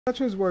touch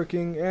is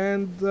working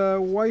and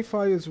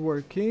Wi-Fi is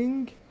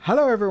working.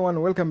 Hello everyone,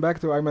 welcome back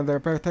to Ayman the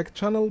Repair Tech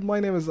channel. My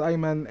name is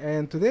Ayman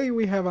and today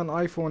we have an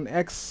iPhone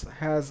X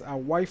has a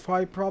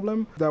Wi-Fi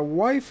problem. The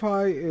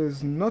Wi-Fi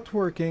is not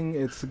working,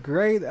 it's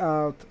grayed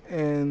out,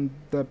 and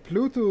the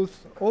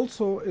Bluetooth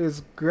also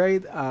is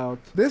grayed out.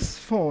 This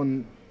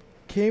phone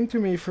came to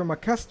me from a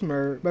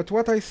customer, but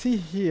what I see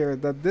here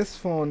that this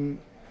phone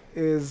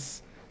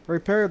is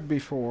repaired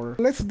before.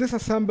 Let's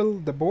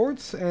disassemble the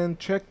boards and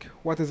check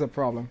what is the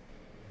problem.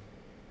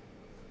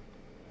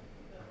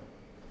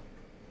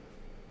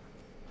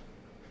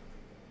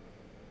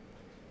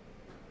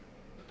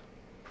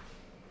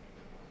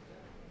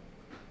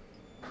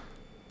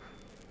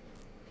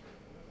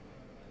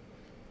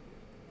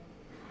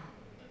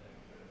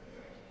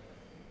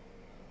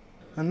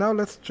 And now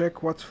let's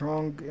check what's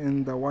wrong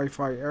in the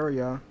Wi-Fi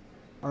area.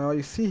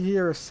 I see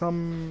here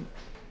some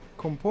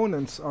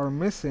components are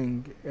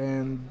missing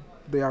and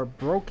they are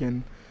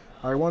broken.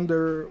 I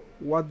wonder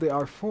what they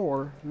are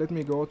for. Let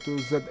me go to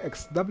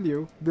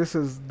ZXW. This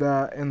is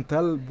the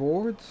Intel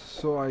board,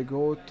 so I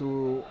go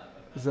to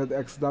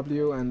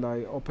ZXW and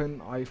I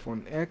open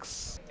iPhone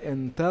X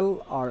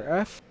Intel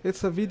RF.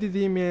 It's a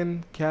VDD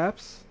main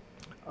caps.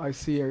 I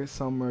see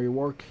some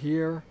rework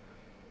here,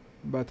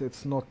 but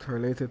it's not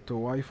related to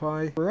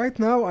Wi-Fi. Right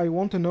now I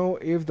want to know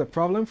if the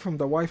problem from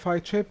the Wi-Fi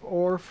chip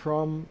or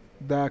from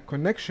the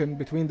connection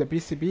between the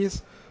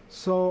PCBs,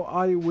 so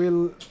I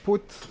will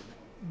put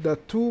the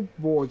two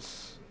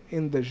boards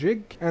in the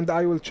jig and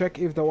I will check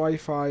if the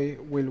Wi-Fi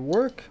will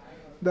work.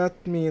 That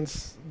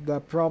means the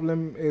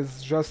problem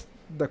is just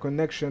the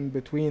connection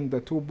between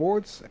the two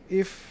boards.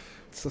 If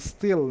it's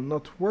still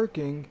not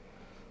working,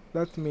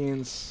 that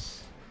means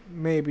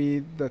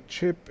maybe the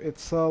chip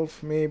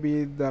itself,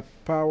 maybe the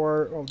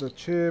power of the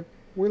chip,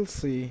 we'll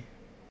see.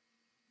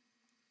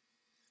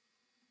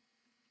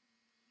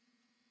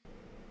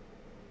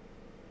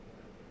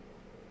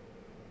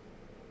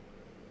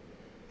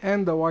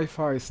 And the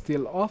Wi-Fi is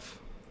still off.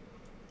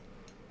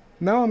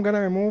 Now I'm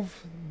gonna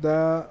remove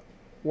the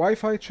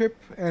Wi-Fi chip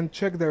and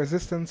check the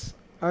resistance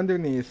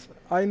underneath.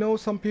 I know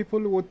some people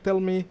would tell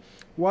me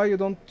why you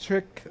don't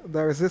check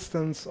the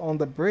resistance on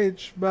the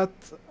bridge, but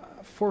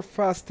for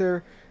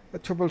faster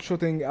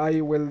troubleshooting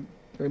I will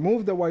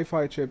remove the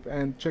Wi-Fi chip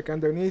and check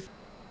underneath.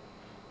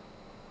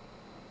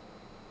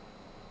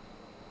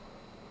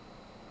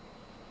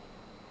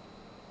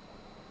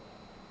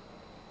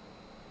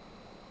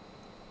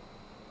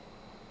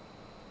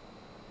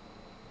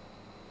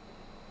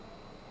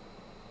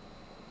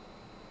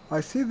 I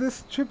see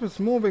this chip is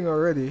moving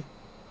already.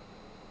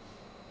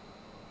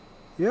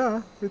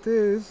 Yeah, it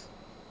is.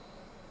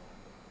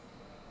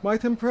 My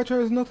temperature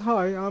is not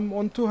high, I'm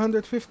on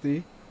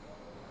 250.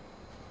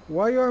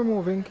 Why you are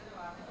moving?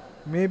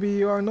 Maybe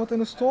you are not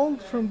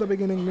installed from the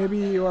beginning, maybe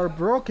you are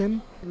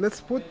broken.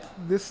 Let's put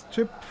this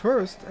chip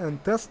first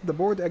and test the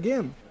board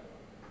again.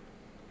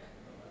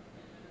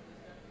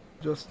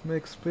 Just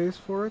make space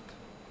for it.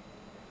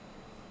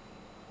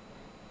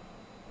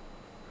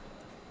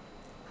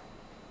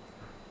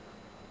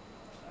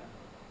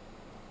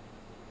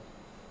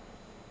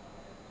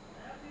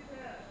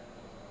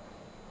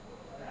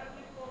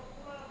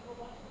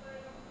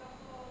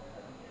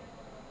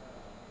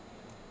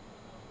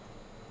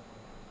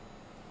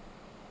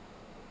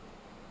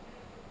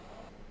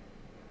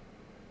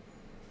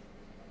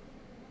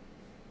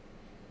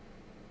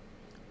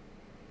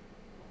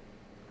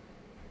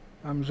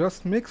 I'm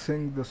just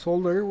mixing the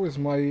solder with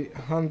my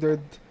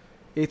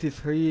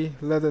 183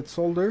 leaded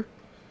solder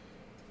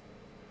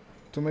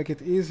to make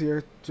it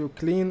easier to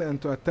clean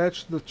and to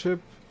attach the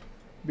chip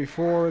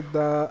before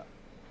the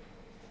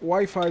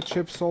Wi-Fi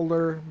chip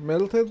solder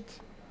melted.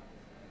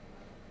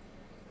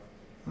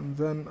 And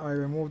then I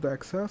remove the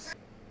excess.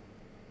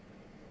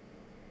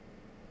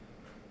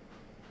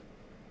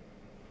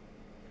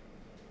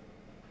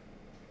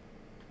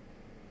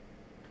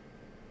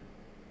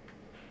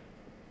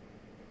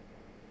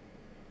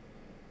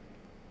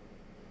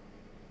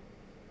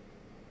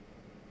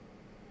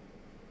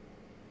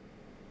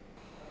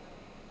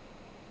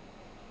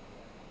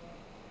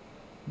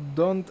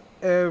 Don't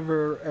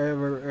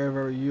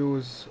ever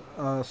use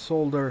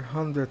solder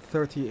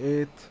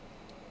 138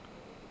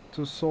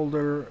 to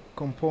solder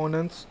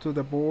components to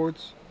the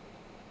boards.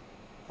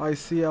 I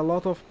see a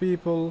lot of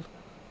people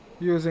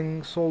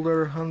using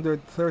solder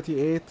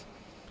 138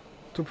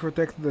 to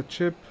protect the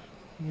chip.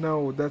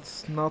 No,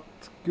 that's not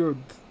good.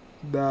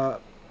 The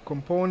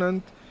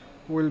component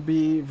will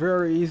be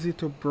very easy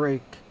to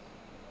break.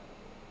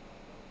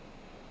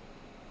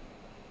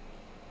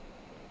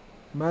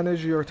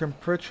 Manage your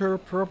temperature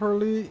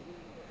properly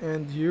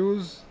and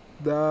use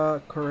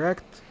the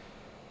correct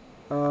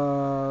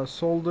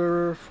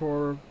solder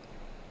for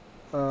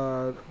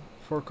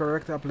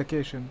correct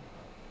application.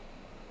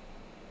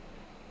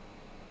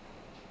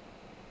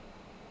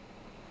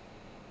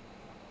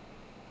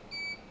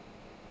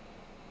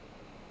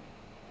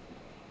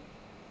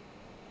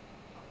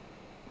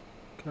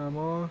 Come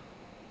on.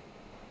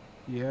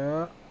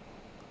 Yeah,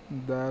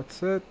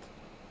 that's it.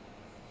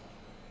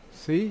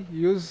 See,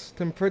 use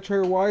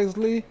temperature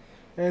wisely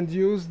and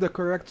use the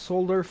correct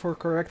solder for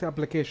correct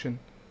application.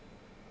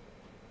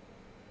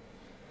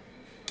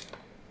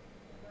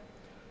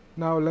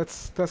 Now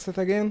let's test it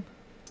again.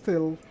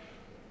 Still,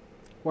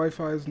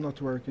 Wi-Fi is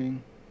not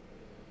working.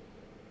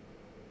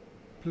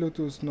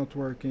 Bluetooth not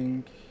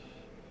working.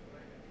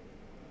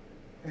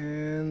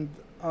 And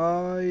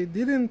I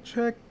didn't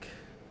check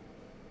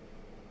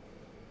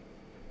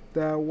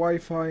the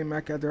Wi-Fi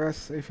MAC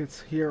address if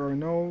it's here or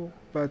no,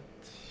 but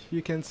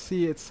you can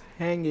see it's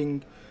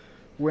hanging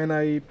when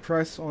I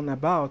press on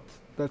about.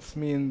 That's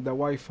mean the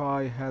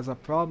Wi-Fi has a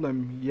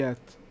problem yet.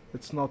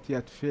 It's not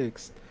yet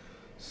fixed.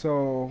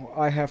 So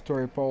I have to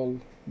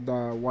repull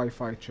the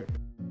Wi-Fi chip.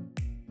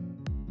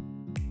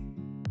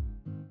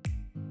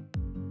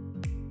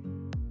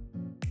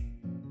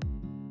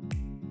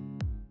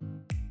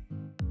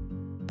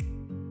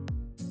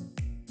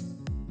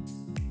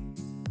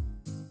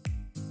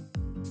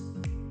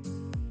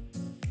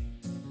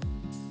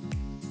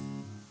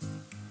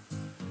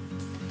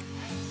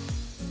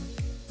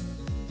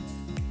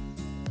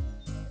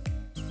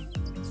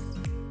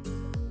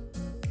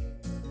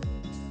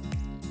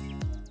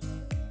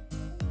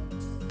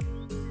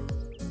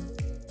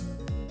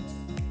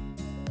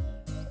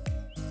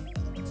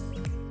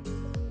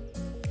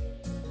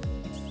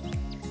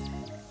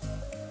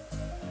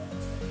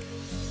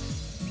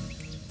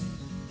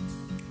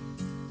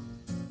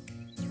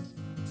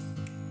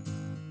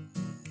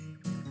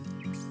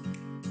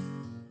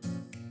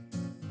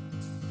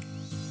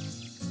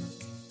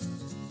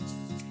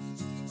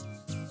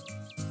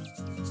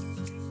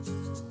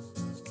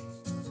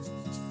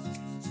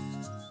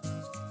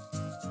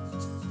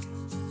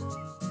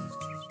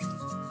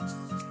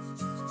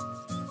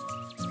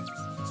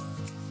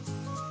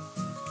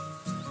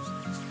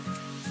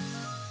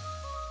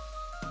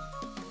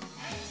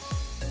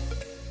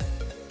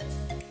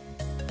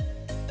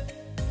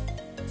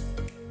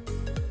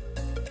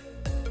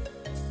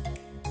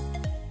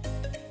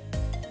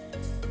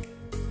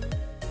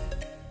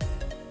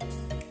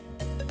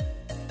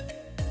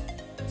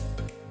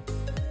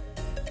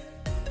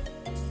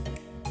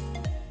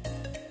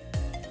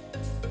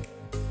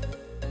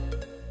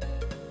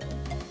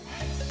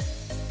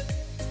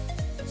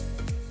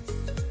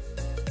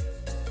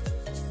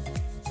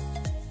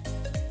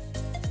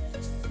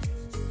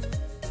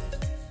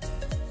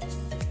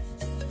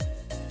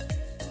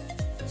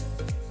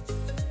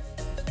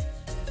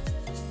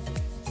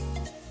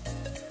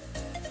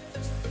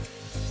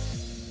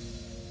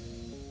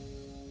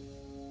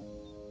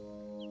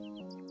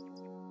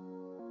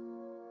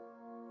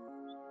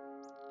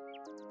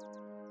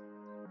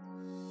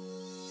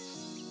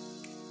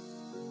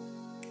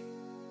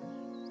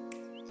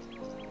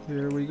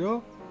 Here we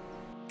go.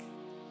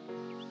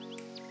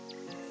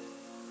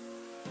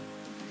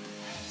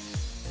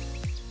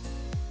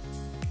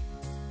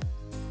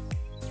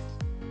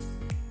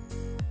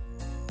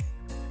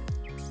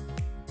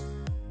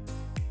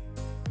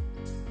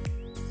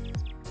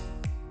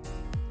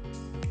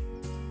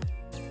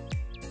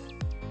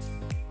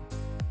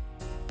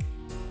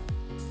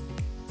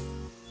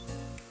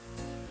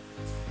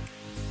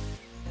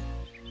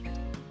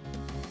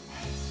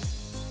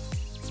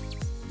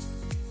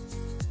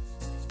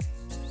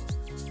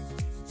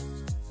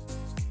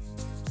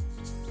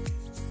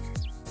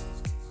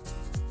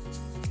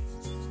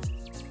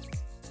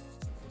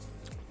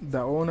 The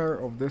owner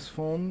of this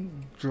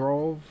phone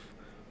drove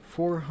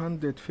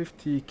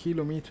 450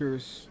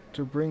 kilometers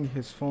to bring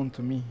his phone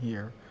to me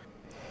here.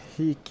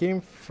 He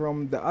came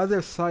from the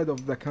other side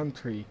of the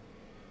country.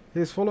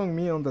 He's following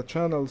me on the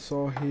channel,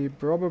 so he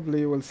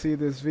probably will see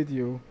this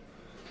video.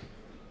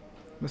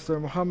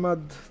 Mr.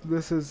 Muhammad,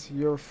 this is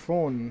your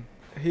phone.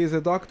 He's a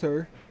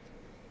doctor.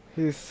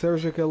 He's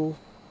surgical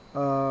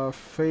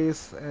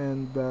face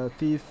and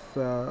teeth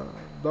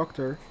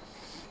doctor.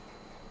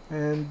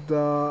 And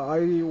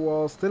I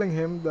was telling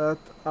him that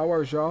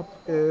our job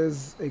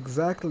is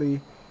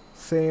exactly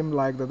same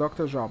like the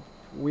doctor job.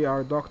 We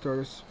are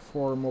doctors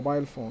for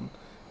mobile phone,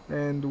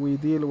 and we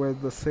deal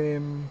with the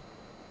same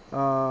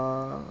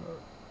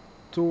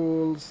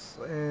tools,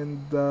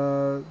 and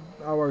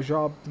our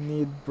job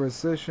need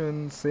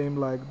precision, same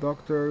like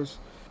doctors.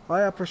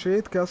 I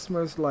appreciate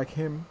customers like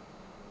him,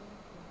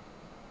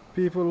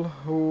 people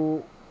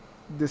who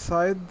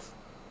decide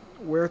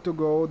where to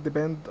go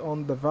depend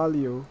on the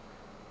value,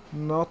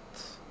 not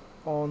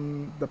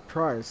on the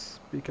price,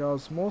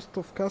 because most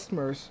of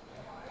customers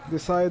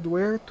decide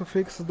where to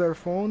fix their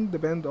phone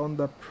depend on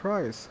the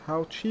price,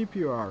 how cheap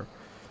you are.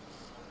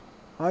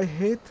 I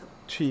hate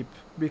cheap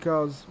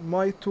because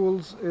my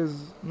tools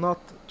is not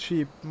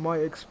cheap, my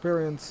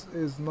experience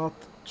is not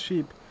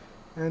cheap,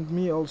 and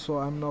me also,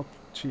 I'm not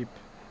cheap.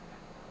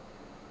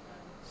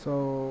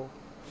 So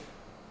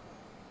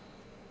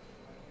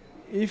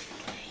if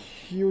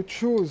you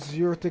choose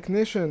your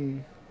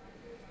technician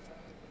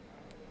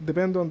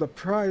depend on the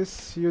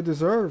price, you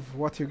deserve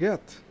what you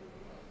get.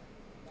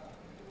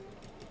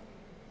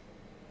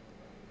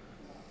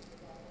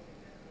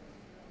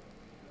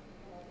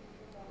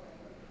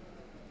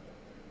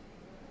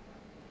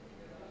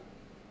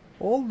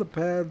 all the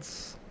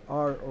pads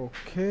are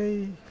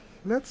okay.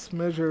 Let's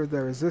measure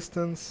the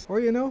resistance, or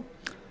you know,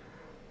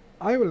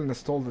 I will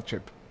install the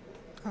chip.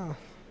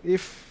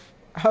 If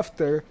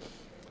after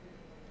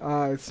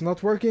it's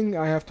not working,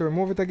 I have to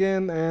remove it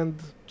again and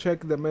check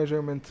the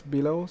measurement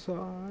below, so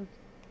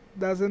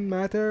doesn't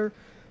matter.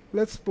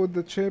 Let's put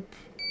the chip.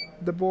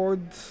 The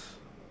board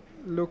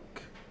look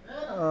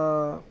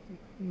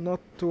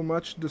not too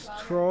much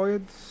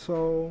destroyed,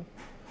 so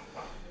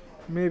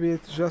maybe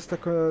it's just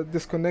a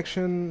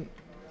disconnection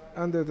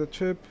under the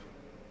chip.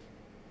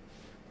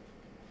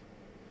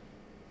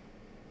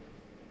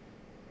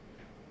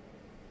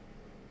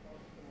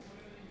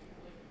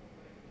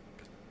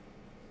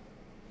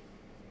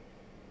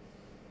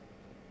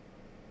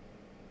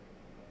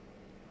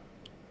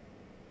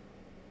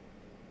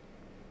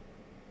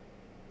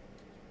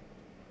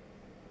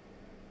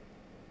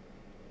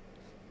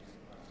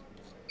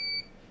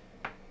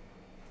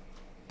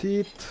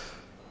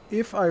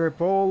 If I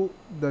repol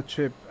the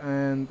chip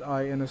and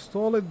I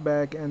install it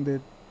back and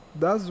it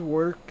does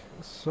work,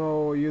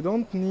 so you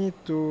don't need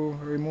to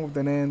remove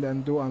the NAND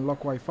and do unlock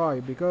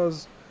Wi-Fi,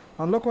 because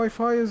unlock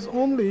Wi-Fi is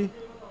only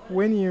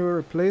when you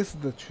replace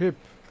the chip.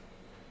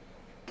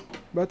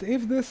 But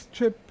if this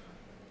chip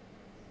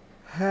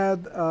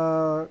had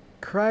a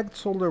cracked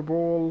solder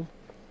ball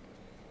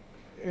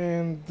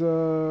and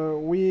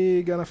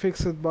we gonna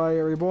fix it by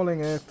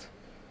rebolling it,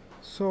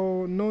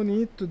 so no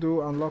need to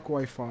do unlock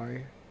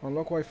Wi-Fi.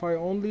 Unlock Wi-Fi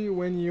only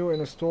when you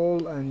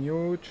install a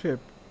new chip.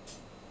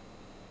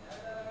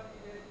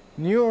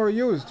 New or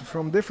used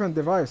from different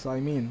device, I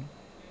mean.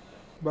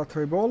 But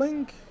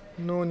rebolling,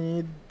 no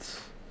need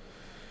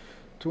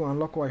to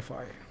unlock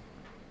Wi-Fi.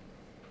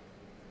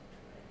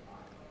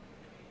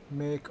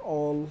 Make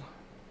all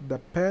the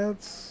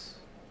pads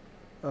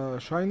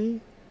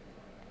shiny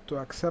to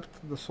accept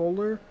the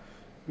solder,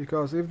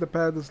 because if the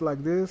pad is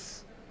like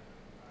this,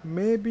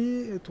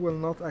 maybe it will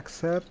not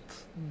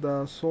accept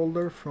the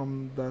solder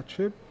from the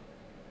chip.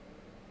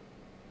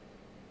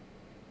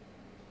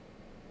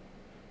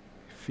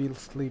 I feel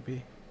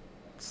sleepy.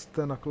 It's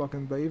 10 o'clock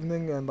in the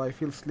evening and I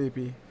feel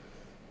sleepy.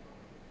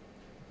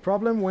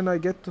 Problem when I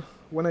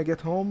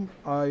get home,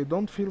 I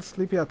don't feel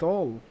sleepy at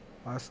all.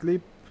 I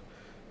sleep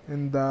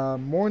in the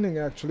morning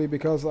actually,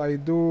 because I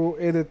do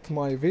edit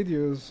my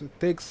videos. It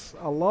takes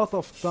a lot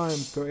of time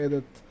to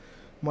edit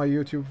my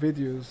YouTube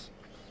videos,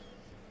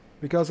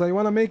 because I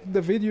want to make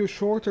the video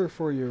shorter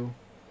for you.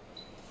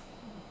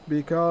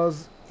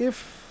 Because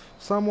if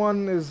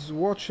someone is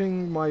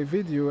watching my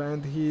video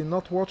and he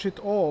not watch it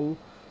all,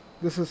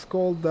 this is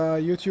called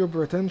YouTube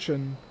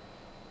retention.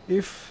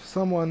 If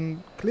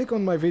someone click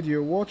on my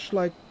video, watch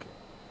like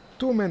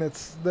 2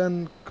 minutes,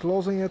 then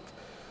closing it,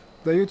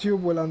 the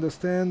YouTube will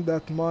understand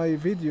that my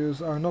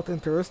videos are not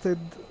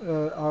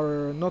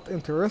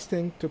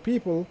interesting to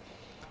people,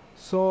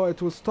 so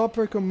it will stop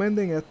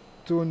recommending it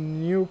to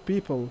new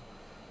people.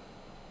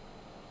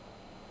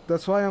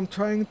 That's why I'm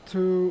trying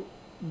to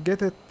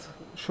get it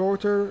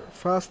shorter,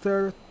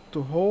 faster,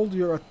 to hold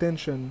your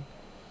attention.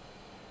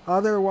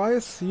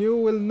 Otherwise, you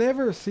will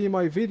never see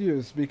my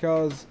videos,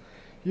 because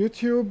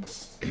YouTube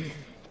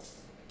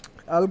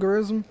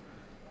algorithm,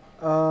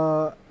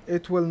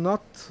 it will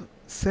not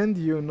send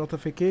you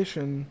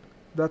notification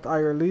that I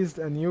released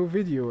a new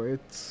video.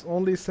 It's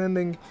only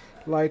sending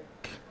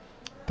like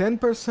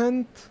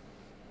 10%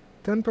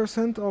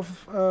 of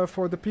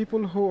for the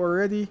people who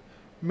already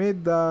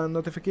made the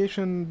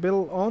notification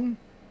bell on.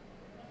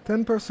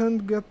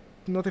 10% get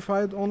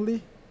notified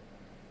only.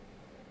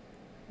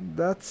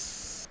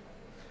 That's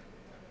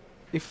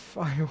if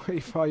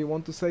I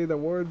want to say the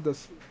word, the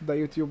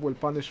YouTube will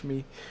punish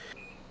me.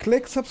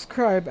 Click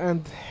subscribe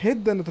and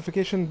hit the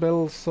notification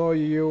bell so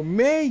you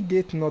may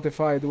get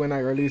notified when I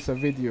release a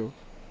video.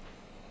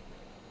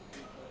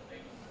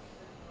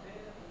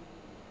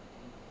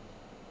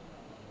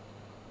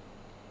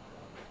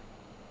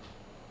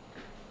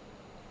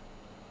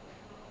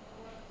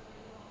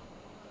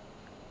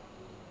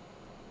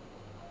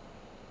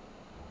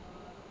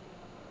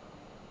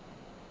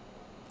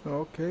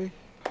 Okay,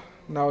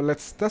 now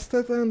let's test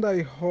it and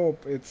I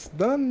hope it's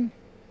done.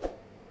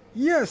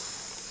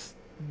 Yes,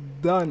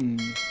 done.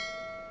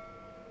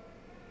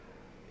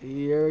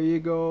 Here you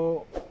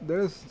go.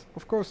 There's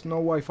of course no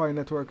Wi-Fi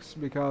networks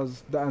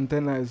because the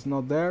antenna is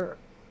not there,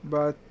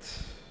 but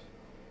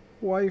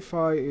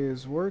Wi-Fi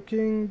is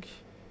working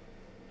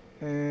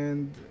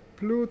and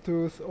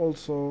Bluetooth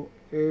also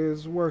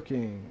is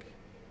working.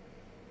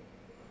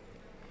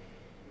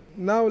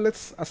 Now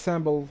let's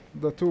assemble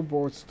the two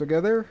boards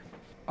together.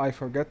 I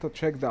forgot to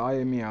check the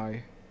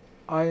IMEI.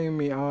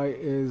 IMEI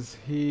is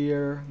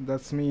here,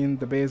 that's mean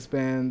the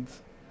baseband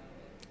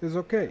is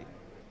okay.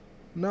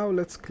 Now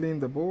let's clean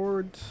the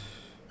board.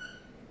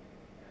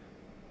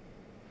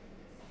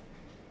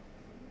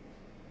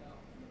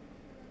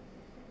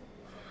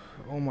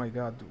 Oh my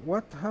god,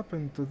 what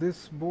happened to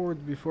this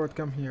board before it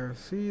came here?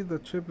 See, the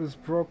chip is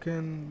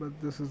broken, but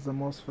this is the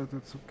MOSFET,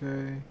 it's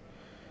okay.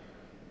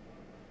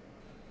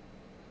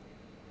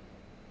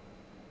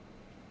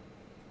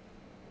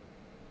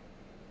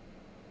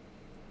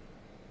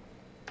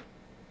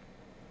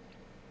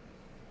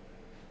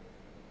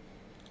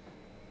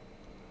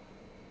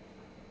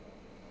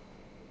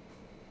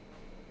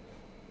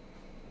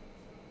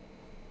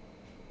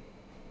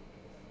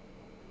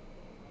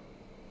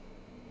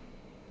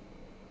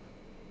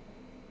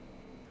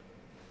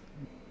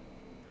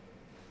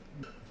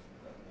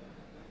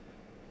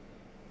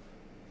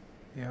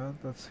 Yeah,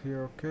 that's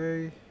here,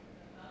 okay.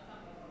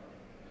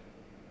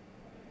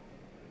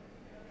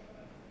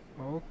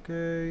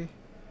 Okay.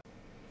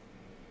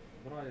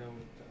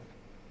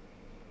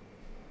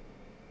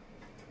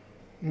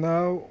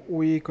 Now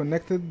we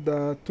connected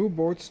the two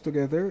boards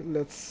together.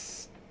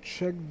 Let's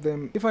check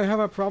them. If I have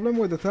a problem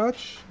with the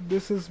touch,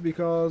 this is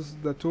because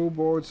the two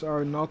boards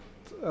are not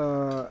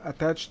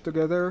attached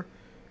together.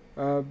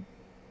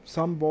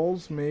 Some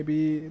balls,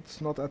 maybe it's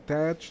not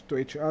attached to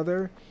each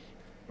other.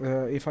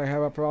 If I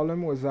have a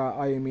problem with the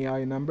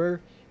IMEI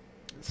number,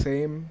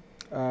 same.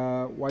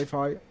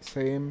 Wi-Fi,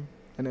 same.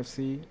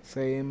 NFC,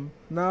 same.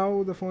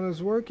 Now the phone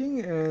is working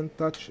and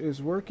touch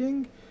is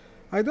working.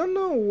 I don't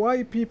know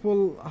why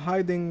people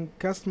hiding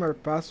customer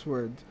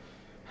password.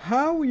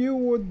 How you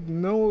would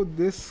know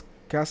this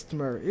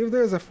customer? If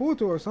there's a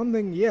photo or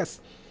something, yes.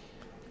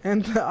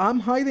 And I'm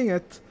hiding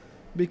it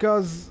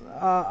because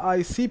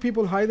I see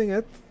people hiding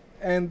it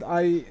and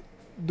I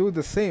do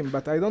the same,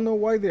 but I don't know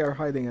why they are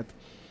hiding it.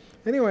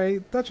 Anyway,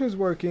 touch is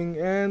working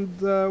and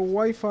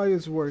Wi-Fi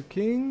is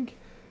working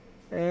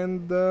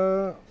and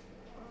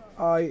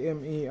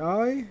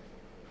IMEI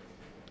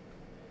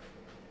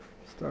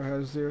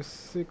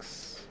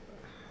 *#06#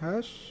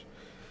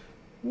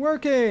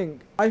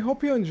 working. I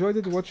hope you enjoyed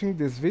it watching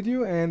this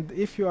video, and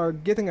if you are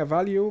getting a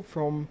value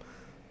from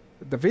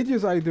the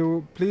videos I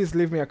do, please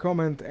leave me a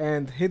comment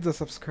and hit the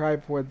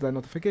subscribe with the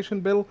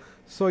notification bell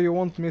so you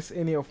won't miss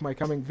any of my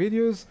coming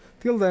videos.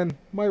 Till then,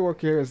 my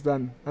work here is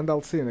done and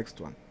I'll see you next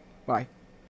one. Bye.